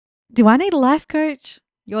Do I need a life coach?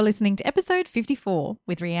 You're listening to episode 54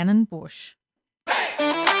 with Rhiannon Bush.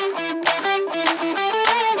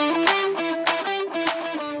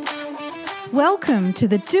 Welcome to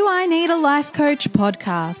the Do I Need a Life Coach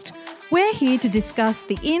podcast. We're here to discuss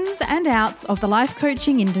the ins and outs of the life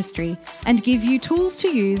coaching industry and give you tools to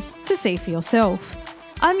use to see for yourself.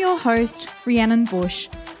 I'm your host, Rhiannon Bush,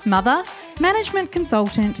 mother, management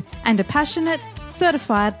consultant, and a passionate,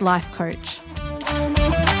 certified life coach.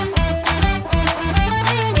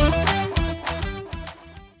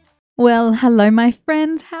 Well, hello, my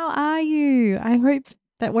friends. How are you? I hope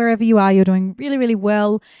that wherever you are, you're doing really, really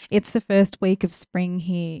well. It's the first week of spring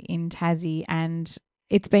here in Tassie, and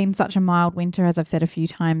it's been such a mild winter, as I've said a few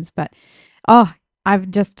times, but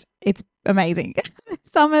it's amazing.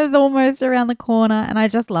 Summer's almost around the corner, and I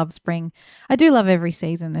just love spring. I do love every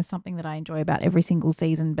season. There's something that I enjoy about every single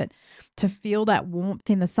season, but to feel that warmth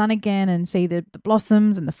in the sun again and see the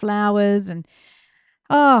blossoms and the flowers and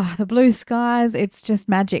the blue skies, it's just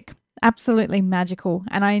magic. Absolutely magical.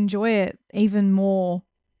 And I enjoy it even more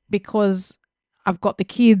because I've got the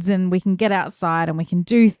kids and we can get outside and we can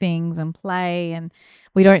do things and play and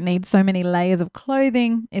we don't need so many layers of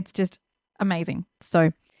clothing. It's just amazing.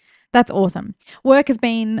 So that's awesome. Work has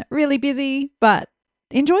been really busy, but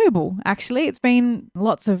enjoyable, actually. It's been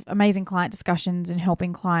lots of amazing client discussions and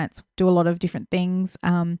helping clients do a lot of different things,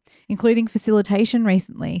 including facilitation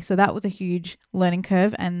recently. So that was a huge learning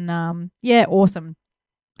curve and awesome.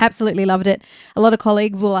 Absolutely loved it. A lot of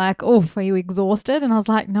colleagues were like, "Oh, are you exhausted?" And I was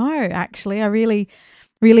like, "No, actually, I really,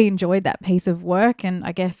 really enjoyed that piece of work." And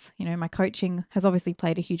I guess, my coaching has obviously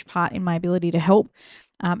played a huge part in my ability to help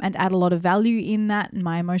and add a lot of value in that and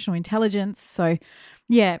my emotional intelligence. So,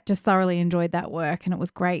 yeah, just thoroughly enjoyed that work. And it was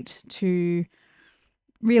great to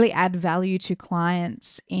really add value to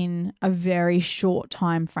clients in a very short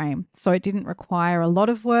time frame. So it didn't require a lot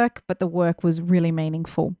of work, but the work was really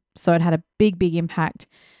meaningful. So it had a big, big impact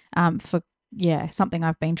for something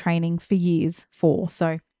I've been training for years for.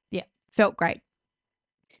 So yeah, felt great.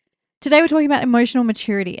 Today we're talking about emotional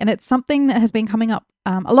maturity, and it's something that has been coming up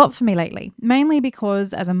a lot for me lately, mainly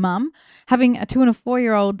because as a mum, having a 2 and a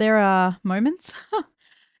 4-year-old, there are moments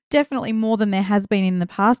definitely more than there has been in the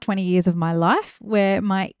past 20 years of my life, where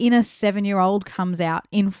my inner 7-year-old comes out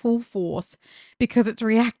in full force because it's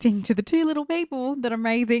reacting to the 2 little people that I'm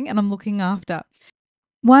raising and I'm looking after.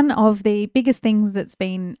 One of the biggest things that's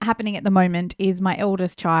been happening at the moment is my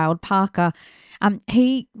eldest child, Parker.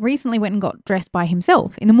 He recently went and got dressed by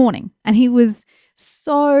himself in the morning, and he was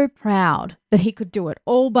so proud that he could do it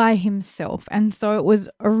all by himself. And so it was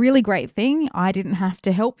a really great thing. I didn't have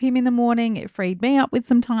to help him in the morning. It freed me up with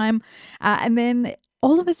some time. And then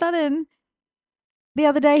all of a sudden, the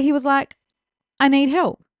other day, he was like, "I need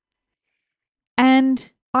help."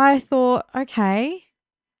 And I thought, okay.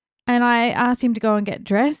 And I asked him to go and get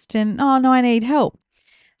dressed and, "Oh, no, I need help."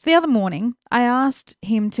 So the other morning, I asked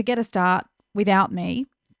him to get a start without me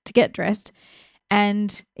to get dressed.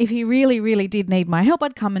 And if he really, really did need my help,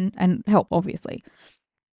 I'd come and help, obviously.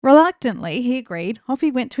 Reluctantly, he agreed. Off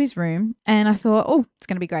he went to his room. And I thought, oh, it's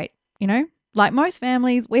going to be great. Like most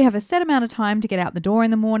families, we have a set amount of time to get out the door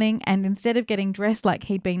in the morning. And instead of getting dressed like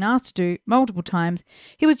he'd been asked to do multiple times,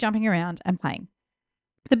 he was jumping around and playing.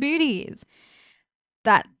 The beauty is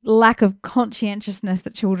that lack of conscientiousness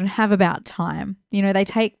that children have about time. They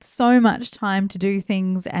take so much time to do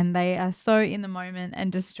things and they are so in the moment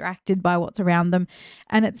and distracted by what's around them.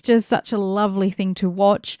 And it's just such a lovely thing to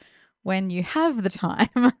watch when you have the time.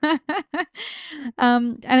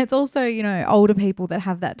 And it's also, older people that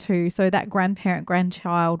have that too. So that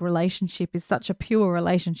grandparent-grandchild relationship is such a pure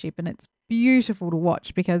relationship, and it's beautiful to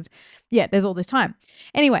watch because, there's all this time.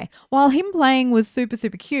 Anyway, while him playing was super,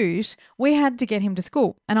 super cute, we had to get him to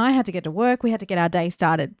school and I had to get to work. We had to get our day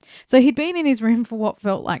started. So he'd been in his room for what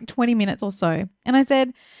felt like 20 minutes or so. And I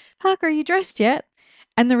said, "Parker, are you dressed yet?"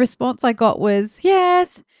 And the response I got was,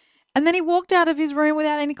 "Yes." And then he walked out of his room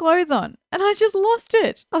without any clothes on. And I just lost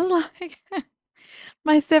it. I was like,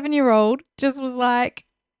 my 7-year-old just was like,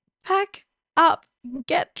 "Pack up,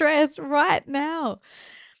 get dressed right now."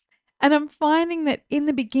 And I'm finding that in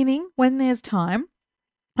the beginning, when there's time,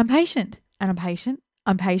 I'm patient and I'm patient.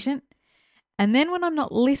 I'm patient. And then when I'm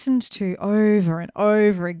not listened to over and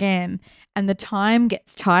over again and the time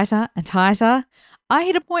gets tighter and tighter, I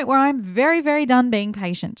hit a point where I'm very, very done being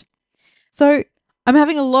patient. So I'm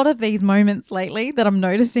having a lot of these moments lately that I'm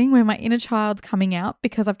noticing where my inner child's coming out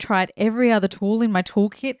because I've tried every other tool in my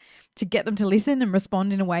toolkit to get them to listen and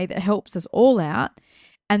respond in a way that helps us all out.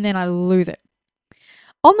 And then I lose it.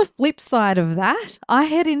 On the flip side of that, I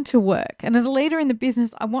head into work, and as a leader in the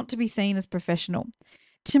business, I want to be seen as professional.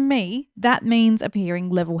 To me, that means appearing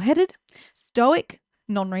level-headed, stoic,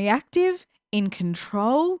 non-reactive, in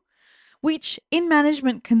control, which in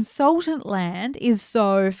management consultant land is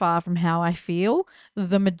so far from how I feel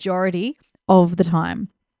the majority of the time.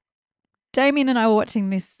 Damien and I were watching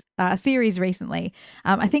this series recently.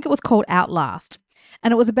 I think it was called Outlast.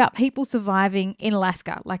 And it was about people surviving in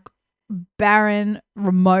Alaska, like barren,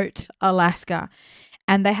 remote Alaska.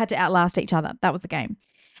 And they had to outlast each other. That was the game.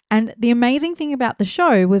 And the amazing thing about the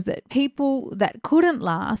show was that people that couldn't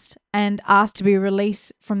last and asked to be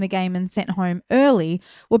released from the game and sent home early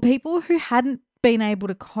were people who hadn't been able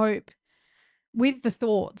to cope with the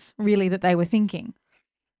thoughts really that they were thinking.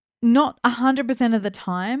 Not 100% of the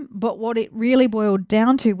time, but what it really boiled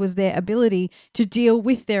down to was their ability to deal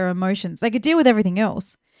with their emotions. They could deal with everything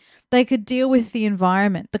else. They could deal with the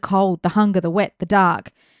environment, the cold, the hunger, the wet, the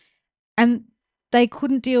dark. And they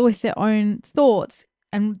couldn't deal with their own thoughts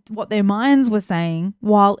and what their minds were saying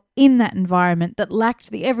while in that environment that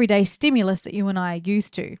lacked the everyday stimulus that you and I are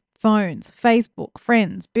used to. Phones, Facebook,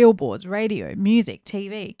 friends, billboards, radio, music,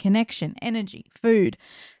 TV, connection, energy, food,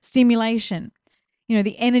 stimulation. You know,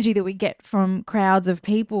 the energy that we get from crowds of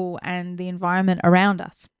people and the environment around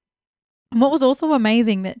us. And what was also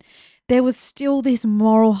amazing that there was still this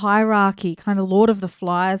moral hierarchy, kind of Lord of the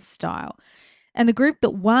Flies style. And the group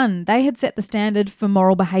that won, they had set the standard for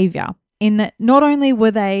moral behavior in that not only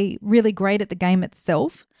were they really great at the game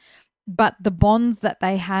itself, but the bonds that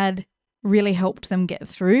they had really helped them get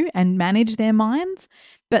through and manage their minds.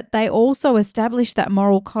 But they also established that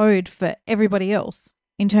moral code for everybody else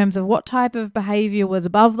in terms of what type of behavior was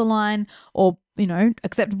above the line or,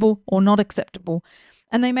 acceptable or not acceptable.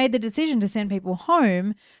 And they made the decision to send people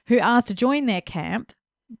home who asked to join their camp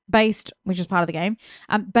which is part of the game,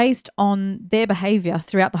 based on their behavior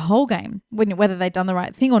throughout the whole game, whether they'd done the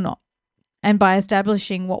right thing or not. And by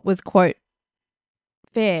establishing what was, quote,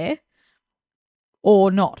 fair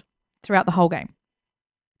or not throughout the whole game.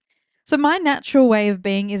 So my natural way of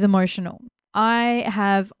being is emotional. I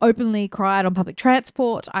have openly cried on public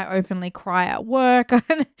transport. I openly cry at work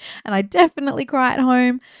and I definitely cry at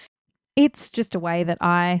home. It's just a way that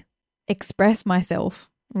I express myself,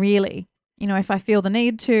 really. If I feel the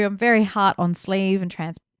need to, I'm very heart on sleeve and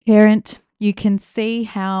transparent. You can see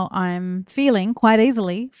how I'm feeling quite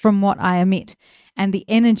easily from what I emit. And the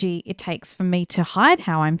energy it takes for me to hide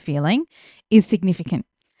how I'm feeling is significant.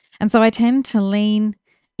 And so I tend to lean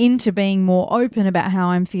into being more open about how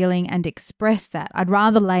I'm feeling and express that. I'd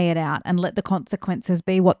rather lay it out and let the consequences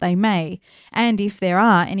be what they may. And if there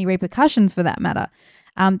are any repercussions for that matter,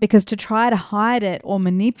 because to try to hide it or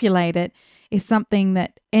manipulate it is something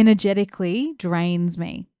that energetically drains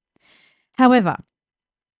me. However,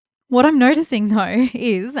 what I'm noticing though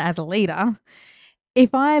is, as a leader,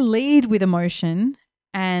 if I lead with emotion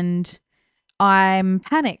and I'm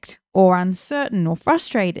panicked or uncertain or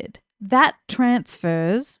frustrated, that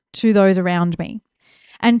transfers to those around me.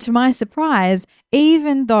 And to my surprise,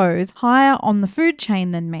 even those higher on the food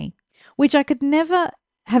chain than me, which I could never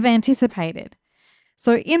have anticipated.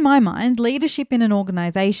 So in my mind, leadership in an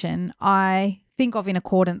organization, I think of in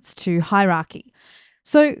accordance to hierarchy.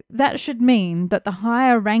 So that should mean that the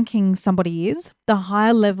higher ranking somebody is, the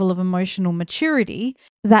higher level of emotional maturity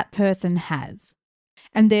that person has.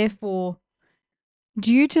 And therefore,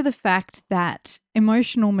 due to the fact that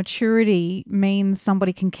emotional maturity means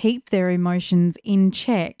somebody can keep their emotions in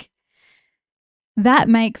check, that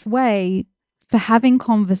makes way for having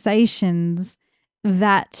conversations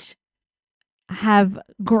that have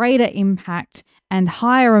greater impact and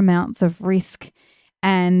higher amounts of risk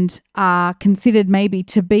and are considered maybe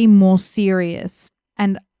to be more serious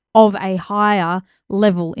and of a higher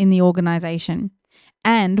level in the organization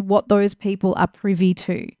and what those people are privy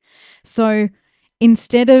to. So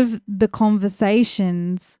instead of the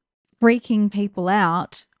conversations freaking people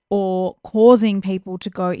out or causing people to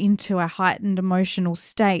go into a heightened emotional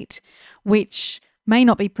state, which may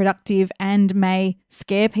not be productive and may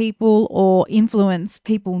scare people or influence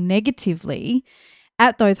people negatively,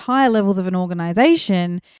 at those higher levels of an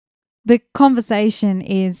organization, the conversation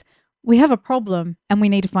is, we have a problem and we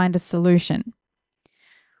need to find a solution.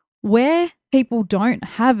 Where people don't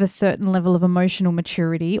have a certain level of emotional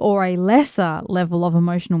maturity or a lesser level of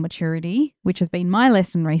emotional maturity, which has been my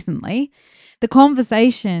lesson recently, the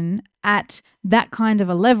conversation at that kind of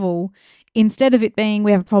a level, instead of it being,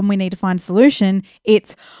 we have a problem, we need to find a solution,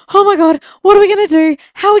 it's, oh my God, what are we going to do?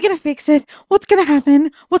 How are we going to fix it? What's going to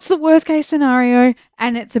happen? What's the worst case scenario?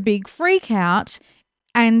 And it's a big freak out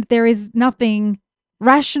and there is nothing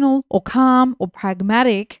rational or calm or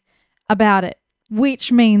pragmatic about it,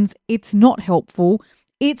 which means it's not helpful,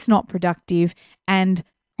 it's not productive, and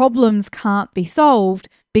problems can't be solved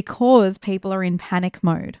because people are in panic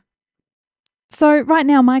mode. So, right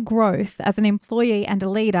now, my growth as an employee and a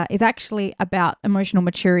leader is actually about emotional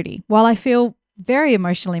maturity. While I feel very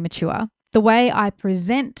emotionally mature, the way I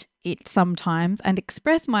present it sometimes and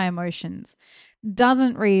express my emotions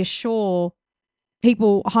doesn't reassure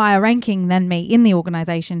people higher ranking than me in the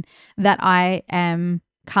organization that I am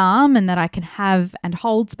calm and that I can have and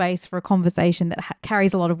hold space for a conversation that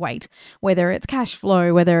carries a lot of weight, whether it's cash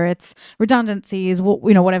flow, whether it's redundancies,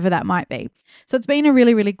 whatever that might be. So it's been a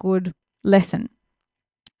really, really good lesson.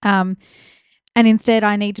 And instead,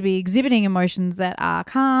 I need to be exhibiting emotions that are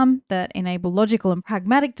calm, that enable logical and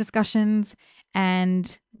pragmatic discussions,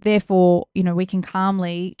 and therefore, we can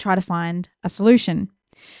calmly try to find a solution.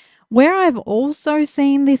 Where I've also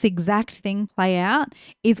seen this exact thing play out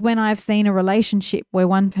is when I've seen a relationship where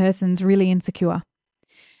one person's really insecure.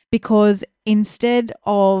 Because instead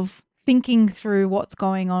of thinking through what's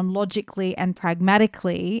going on logically and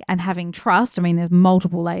pragmatically and having trust, I mean, there's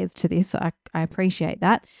multiple layers to this. I appreciate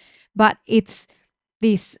that. But it's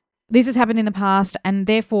this has happened in the past, and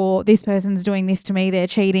therefore this person's doing this to me. They're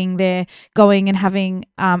cheating, they're going and having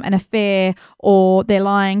an affair, or they're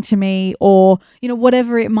lying to me, or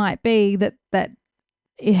whatever it might be that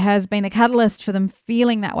it has been a catalyst for them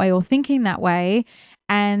feeling that way or thinking that way.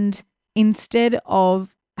 And instead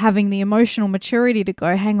of having the emotional maturity to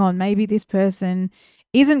go, hang on, maybe this person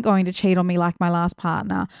isn't going to cheat on me like my last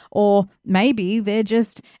partner, or maybe they're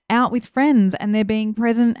just out with friends and they're being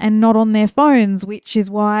present and not on their phones, which is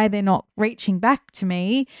why they're not reaching back to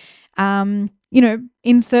me.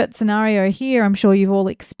 Insert scenario here. I'm sure you've all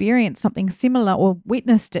experienced something similar or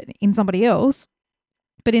witnessed it in somebody else,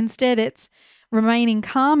 but instead it's remaining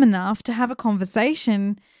calm enough to have a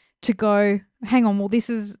conversation to go, hang on, well, this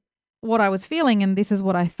is what I was feeling and this is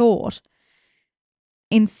what I thought.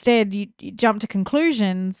 Instead, you jump to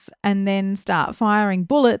conclusions and then start firing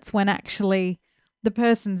bullets when actually the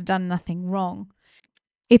person's done nothing wrong.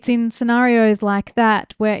 It's in scenarios like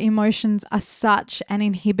that where emotions are such an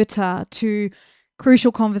inhibitor to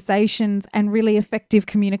crucial conversations and really effective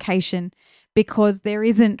communication, because there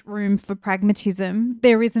isn't room for pragmatism,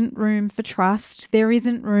 there isn't room for trust, there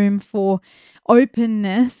isn't room for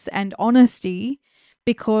openness and honesty.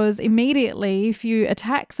 Because immediately, if you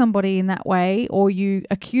attack somebody in that way or you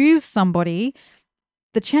accuse somebody,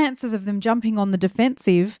 the chances of them jumping on the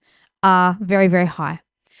defensive are very, very high.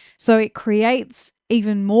 So it creates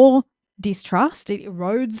even more distrust, it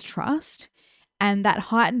erodes trust, and that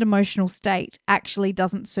heightened emotional state actually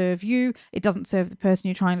doesn't serve you, it doesn't serve the person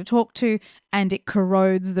you're trying to talk to, and it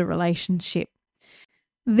corrodes the relationship.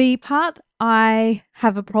 The part I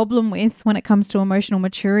have a problem with when it comes to emotional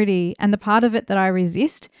maturity, and the part of it that I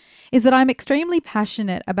resist, is that I'm extremely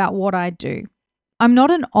passionate about what I do. I'm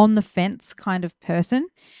not an on the fence kind of person,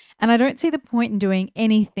 and I don't see the point in doing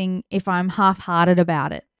anything if I'm half-hearted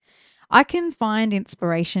about it. I can find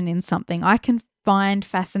inspiration in something. I can find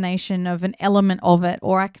fascination of an element of it,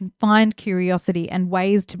 or I can find curiosity and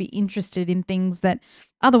ways to be interested in things that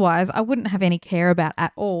otherwise I wouldn't have any care about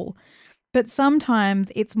at all. But sometimes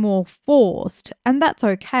it's more forced, and that's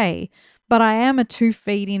okay. But I am a 2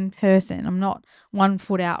 feet in person. I'm not 1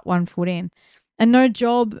 foot out, 1 foot in. And no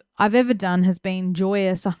job I've ever done has been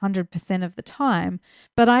joyous 100% of the time,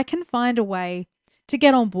 but I can find a way to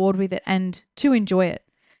get on board with it and to enjoy it.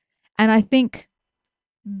 And I think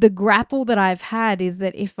the grapple that I've had is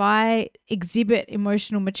that if I exhibit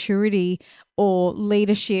emotional maturity or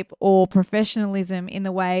leadership or professionalism in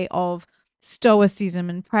the way of stoicism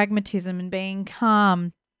and pragmatism and being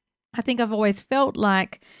calm, I think I've always felt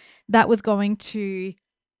like that was going to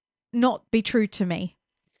not be true to me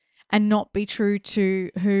and not be true to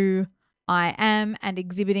who I am, and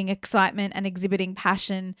exhibiting excitement and exhibiting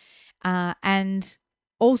passion. And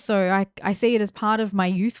also, I see it as part of my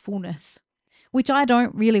youthfulness, which I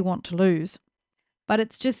don't really want to lose. But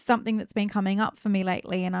it's just something that's been coming up for me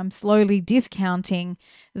lately, and I'm slowly discounting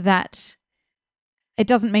that. It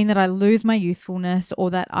doesn't mean that I lose my youthfulness or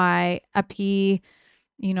that I appear,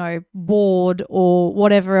 bored or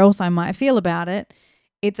whatever else I might feel about it.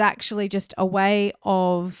 It's actually just a way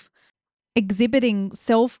of exhibiting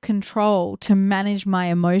self-control to manage my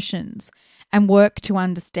emotions and work to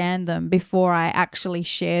understand them before I actually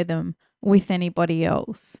share them with anybody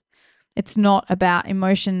else. It's not about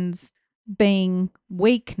emotions being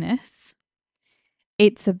weakness.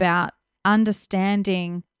 It's about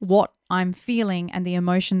understanding what I'm feeling and the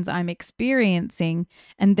emotions I'm experiencing,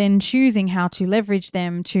 and then choosing how to leverage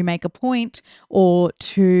them to make a point or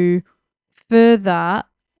to further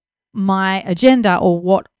my agenda or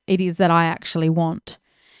what it is that I actually want.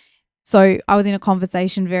 So I was in a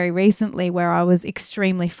conversation very recently where I was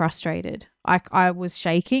extremely frustrated. I was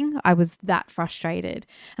shaking. I was that frustrated.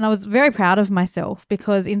 And I was very proud of myself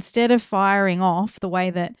because instead of firing off the way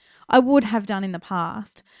that I would have done in the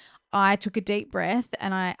past, I took a deep breath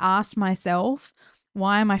and I asked myself,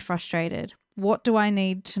 why am I frustrated? What do I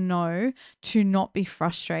need to know to not be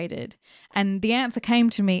frustrated? And the answer came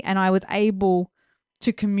to me, and I was able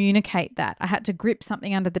to communicate that. I had to grip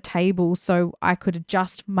something under the table so I could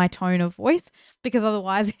adjust my tone of voice, because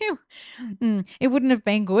otherwise it wouldn't have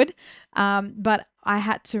been good. But I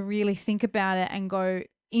had to really think about it and go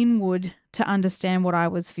inward to understand what I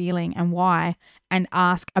was feeling and why, and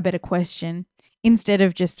ask a better question instead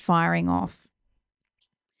of just firing off.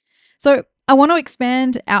 So I want to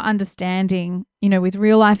expand our understanding, with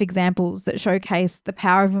real life examples that showcase the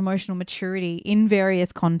power of emotional maturity in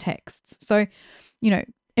various contexts. So,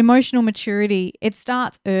 emotional maturity, it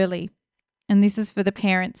starts early. And this is for the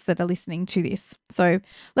parents that are listening to this. So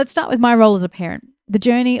let's start with my role as a parent. The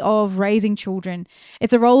journey of raising children.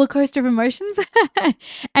 It's a roller coaster of emotions.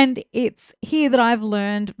 And it's here that I've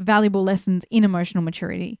learned valuable lessons in emotional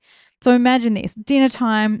maturity. So imagine this: dinner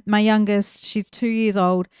time, my youngest, she's 2 years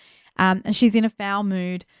old, and she's in a foul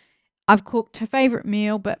mood. I've cooked her favorite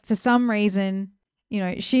meal, but for some reason,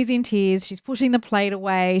 she's in tears. She's pushing the plate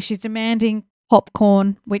away. She's demanding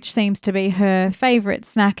popcorn, which seems to be her favorite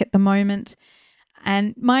snack at the moment.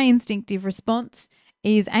 And my instinctive response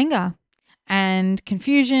is anger and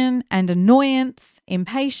confusion and annoyance,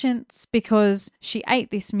 impatience, because she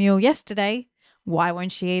ate this meal yesterday. Why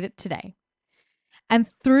won't she eat it today? And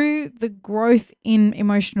through the growth in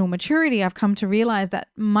emotional maturity, I've come to realize that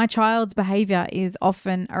my child's behavior is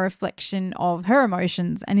often a reflection of her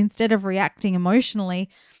emotions. And instead of reacting emotionally,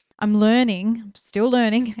 I'm still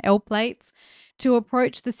learning, L plates, to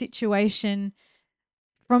approach the situation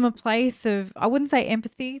from a place of, I wouldn't say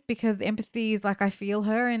empathy, because empathy is like I feel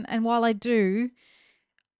her. And while I do,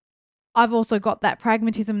 I've also got that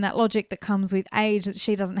pragmatism, that logic that comes with age that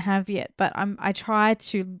she doesn't have yet. But I try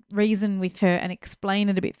to reason with her and explain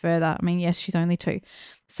it a bit further. I mean, yes, she's only 2.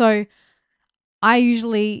 So I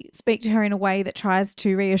usually speak to her in a way that tries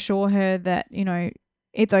to reassure her that,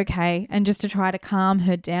 it's okay, and just to try to calm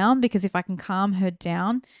her down, because if I can calm her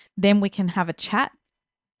down, then we can have a chat.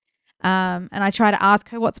 And I try to ask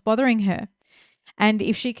her what's bothering her. And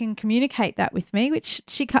if she can communicate that with me, which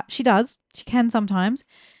she does, she can sometimes,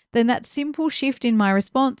 then that simple shift in my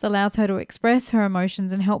response allows her to express her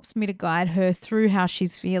emotions and helps me to guide her through how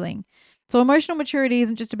she's feeling. So emotional maturity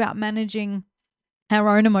isn't just about managing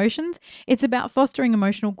our own emotions. It's about fostering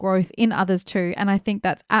emotional growth in others too. And I think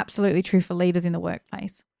that's absolutely true for leaders in the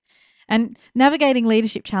workplace. And navigating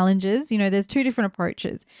leadership challenges, there's 2 different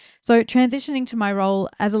approaches. So transitioning to my role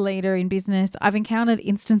as a leader in business, I've encountered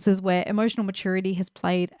instances where emotional maturity has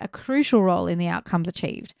played a crucial role in the outcomes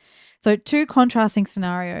achieved. So 2 contrasting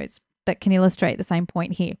scenarios that can illustrate the same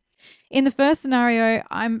point here. In the first scenario,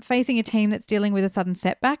 I'm facing a team that's dealing with a sudden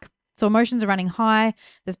setback. So emotions are running high.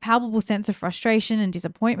 There's palpable sense of frustration and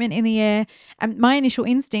disappointment in the air. And my initial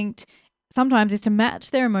instinct sometimes is to match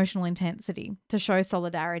their emotional intensity to show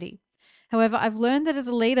solidarity. However, I've learned that as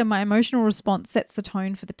a leader, my emotional response sets the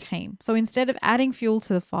tone for the team. So instead of adding fuel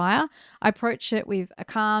to the fire, I approach it with a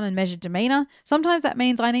calm and measured demeanor. Sometimes that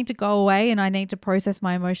means I need to go away and I need to process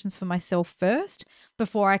my emotions for myself first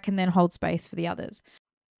before I can then hold space for the others.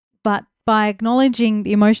 But by acknowledging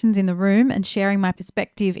the emotions in the room and sharing my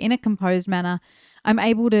perspective in a composed manner, I'm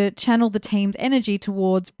able to channel the team's energy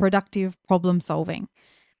towards productive problem solving.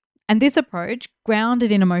 And this approach,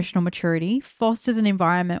 grounded in emotional maturity, fosters an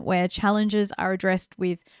environment where challenges are addressed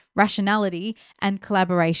with rationality and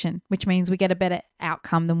collaboration, which means we get a better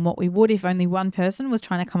outcome than what we would if only one person was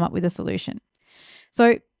trying to come up with a solution.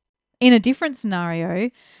 So in a different scenario,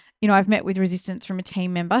 I've met with resistance from a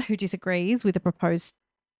team member who disagrees with the proposed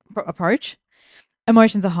approach.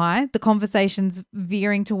 Emotions are high. The conversation's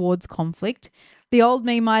veering towards conflict. The old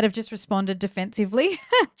me might have just responded defensively,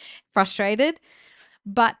 frustrated,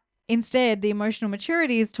 but instead, the emotional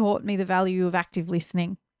maturity has taught me the value of active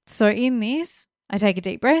listening. So in this, I take a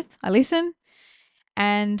deep breath, I listen,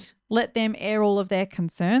 and let them air all of their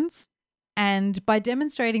concerns. And by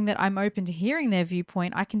demonstrating that I'm open to hearing their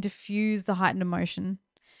viewpoint, I can diffuse the heightened emotion.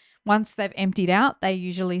 Once they've emptied out, they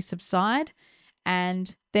usually subside,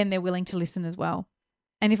 and then they're willing to listen as well.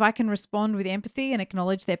 And if I can respond with empathy and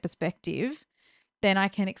acknowledge their perspective, then I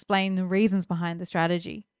can explain the reasons behind the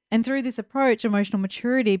strategy. And through this approach, emotional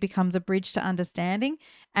maturity becomes a bridge to understanding,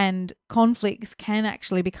 and conflicts can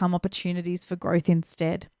actually become opportunities for growth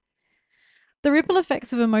instead. The ripple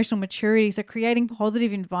effects of emotional maturity, so creating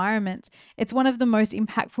positive environments, it's one of the most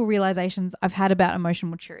impactful realizations I've had about emotional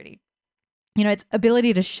maturity. its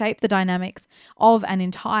ability to shape the dynamics of an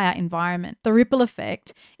entire environment. The ripple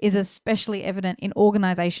effect is especially evident in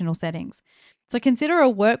organizational settings. So consider a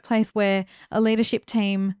workplace where a leadership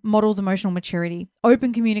team models emotional maturity,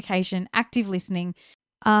 open communication, active listening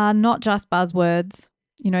are not just buzzwords.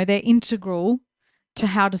 They're integral to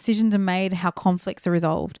how decisions are made, how conflicts are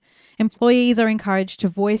resolved. Employees are encouraged to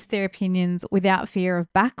voice their opinions without fear of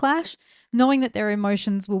backlash, knowing that their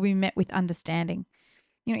emotions will be met with understanding.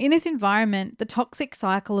 In this environment, the toxic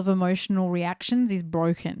cycle of emotional reactions is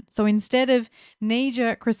broken. So instead of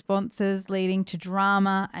knee-jerk responses leading to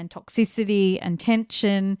drama and toxicity and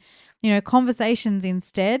tension, conversations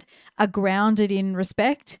instead are grounded in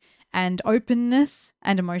respect and openness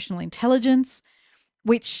and emotional intelligence,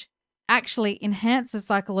 which actually enhances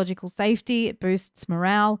psychological safety, it boosts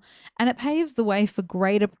morale, and it paves the way for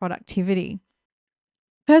greater productivity.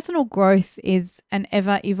 Personal growth is an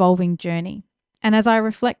ever-evolving journey. And as I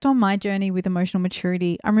reflect on my journey with emotional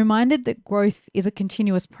maturity, I'm reminded that growth is a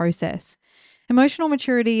continuous process. Emotional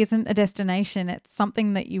maturity isn't a destination. It's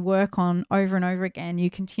something that you work on over and over again. You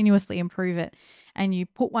continuously improve it and you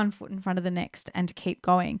put one foot in front of the next and keep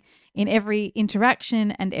going in every interaction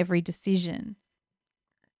and every decision.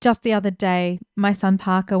 Just the other day, my son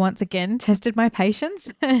Parker once again tested my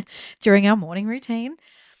patience during our morning routine.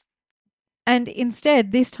 And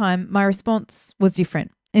instead, this time, my response was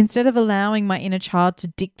different. Instead of allowing my inner child to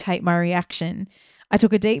dictate my reaction, I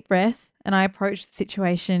took a deep breath and I approached the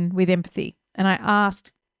situation with empathy. And I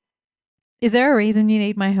asked, "Is there a reason you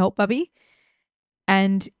need my help, Bubby?"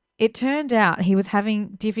 And it turned out he was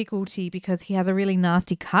having difficulty because he has a really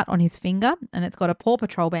nasty cut on his finger and it's got a Paw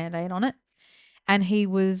Patrol Band-Aid on it. And he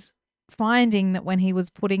was finding that when he was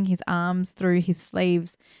putting his arms through his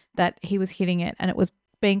sleeves that he was hitting it and it was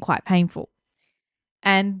being quite painful.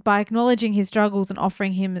 And by acknowledging his struggles and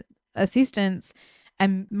offering him assistance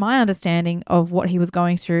and my understanding of what he was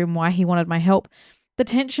going through and why he wanted my help, the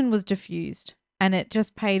tension was diffused and it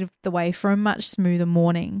just paved the way for a much smoother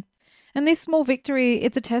morning. And this small victory,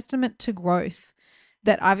 it's a testament to growth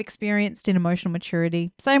that I've experienced in emotional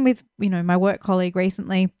maturity. Same with, my work colleague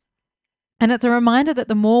recently. And it's a reminder that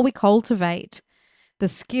the more we cultivate the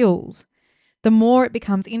skills, the more it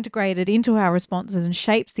becomes integrated into our responses and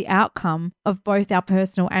shapes the outcome of both our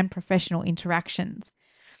personal and professional interactions.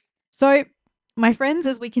 So, my friends,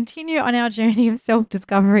 as we continue on our journey of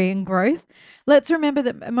self-discovery and growth, let's remember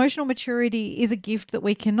that emotional maturity is a gift that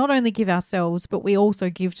we can not only give ourselves, but we also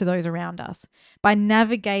give to those around us by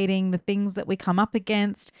navigating the things that we come up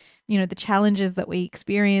against, the challenges that we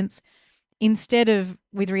experience, instead of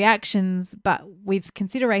with reactions, but with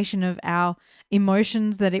consideration of our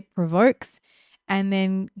emotions that it provokes, and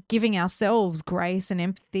then giving ourselves grace and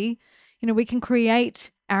empathy. We can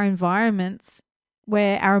create our environments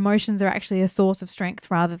where our emotions are actually a source of strength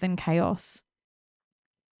rather than chaos.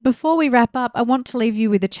 Before we wrap up, I want to leave you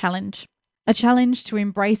with a challenge to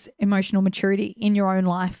embrace emotional maturity in your own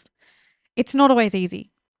life. It's not always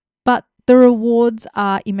easy, but the rewards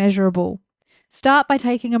are immeasurable. Start by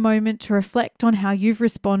taking a moment to reflect on how you've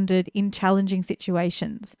responded in challenging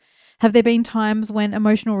situations. Have there been times when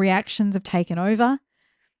emotional reactions have taken over?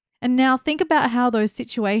 And now think about how those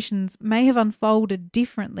situations may have unfolded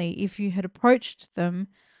differently if you had approached them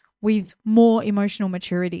with more emotional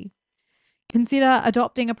maturity. Consider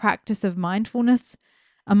adopting a practice of mindfulness,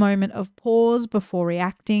 a moment of pause before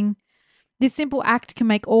reacting. This simple act can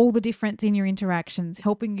make all the difference in your interactions,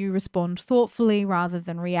 helping you respond thoughtfully rather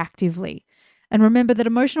than reactively. And remember that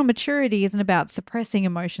emotional maturity isn't about suppressing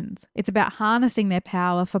emotions. It's about harnessing their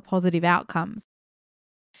power for positive outcomes.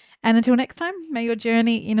 And until next time, may your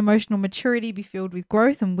journey in emotional maturity be filled with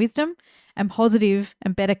growth and wisdom and positive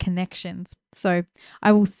and better connections. So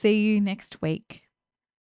I will see you next week.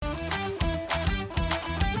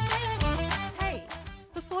 Hey,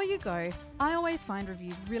 before you go, I always find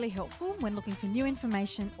reviews really helpful when looking for new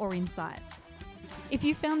information or insights. If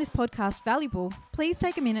you found this podcast valuable, please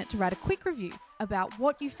take a minute to write a quick review about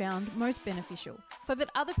what you found most beneficial so that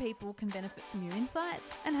other people can benefit from your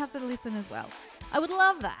insights and have a listen as well. I would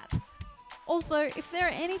love that. Also, if there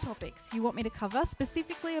are any topics you want me to cover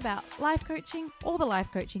specifically about life coaching or the life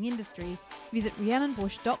coaching industry, visit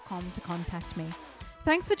rhiannonbush.com to contact me.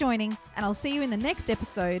 Thanks for joining, and I'll see you in the next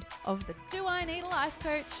episode of the Do I Need a Life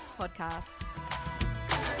Coach podcast.